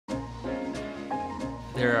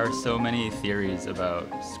There are so many theories about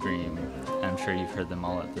Scream. I'm sure you've heard them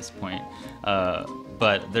all at this point.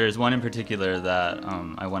 But there's one in particular that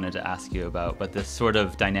I wanted to ask you about, but this sort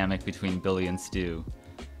of dynamic between Billy and Stu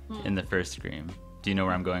in the first Scream. Do you know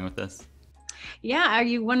where I'm going with this? Yeah, are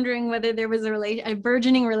you wondering whether there was a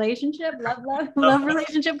burgeoning relationship, love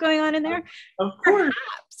relationship going on in there? Of course.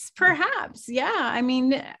 Perhaps. Yeah. I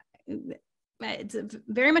mean, it's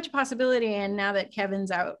very much a possibility. And now that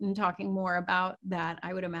Kevin's out and talking more about that,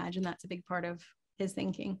 I would imagine that's a big part of his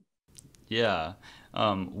thinking. Yeah.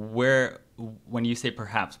 When you say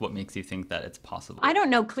perhaps, what makes you think that it's possible? I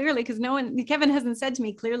don't know clearly because Kevin hasn't said to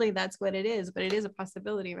me clearly that's what it is, but it is a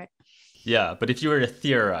possibility, right? Yeah, but if you were to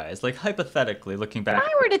theorize, like hypothetically looking back. If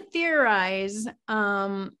I were to theorize,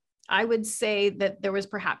 I would say that there was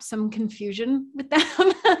perhaps some confusion with them.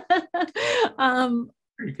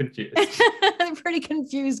 Pretty confused. Pretty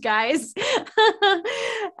confused guys.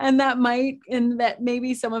 and that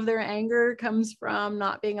maybe some of their anger comes from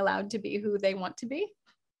not being allowed to be who they want to be.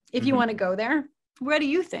 If you want to go there, what do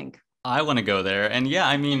you think? I want to go there. And yeah,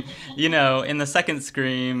 I mean, in the second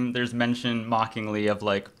Scream, there's mention mockingly of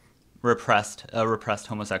like a repressed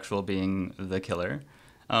homosexual being the killer.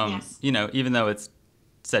 Yes. Even though it's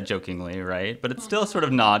said jokingly, right? But it's still sort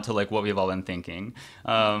of nod to like what we've all been thinking.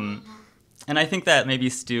 And I think that maybe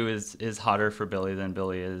Stu is hotter for Billy than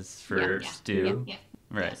Billy is for Stu. Yeah.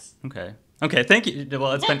 Right. Yes. Okay, thank you.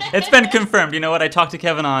 Well, it's been confirmed. You know what? I talked to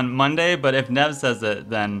Kevin on Monday, but if Nev says it,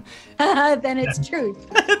 then then it's truth.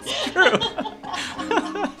 It's true.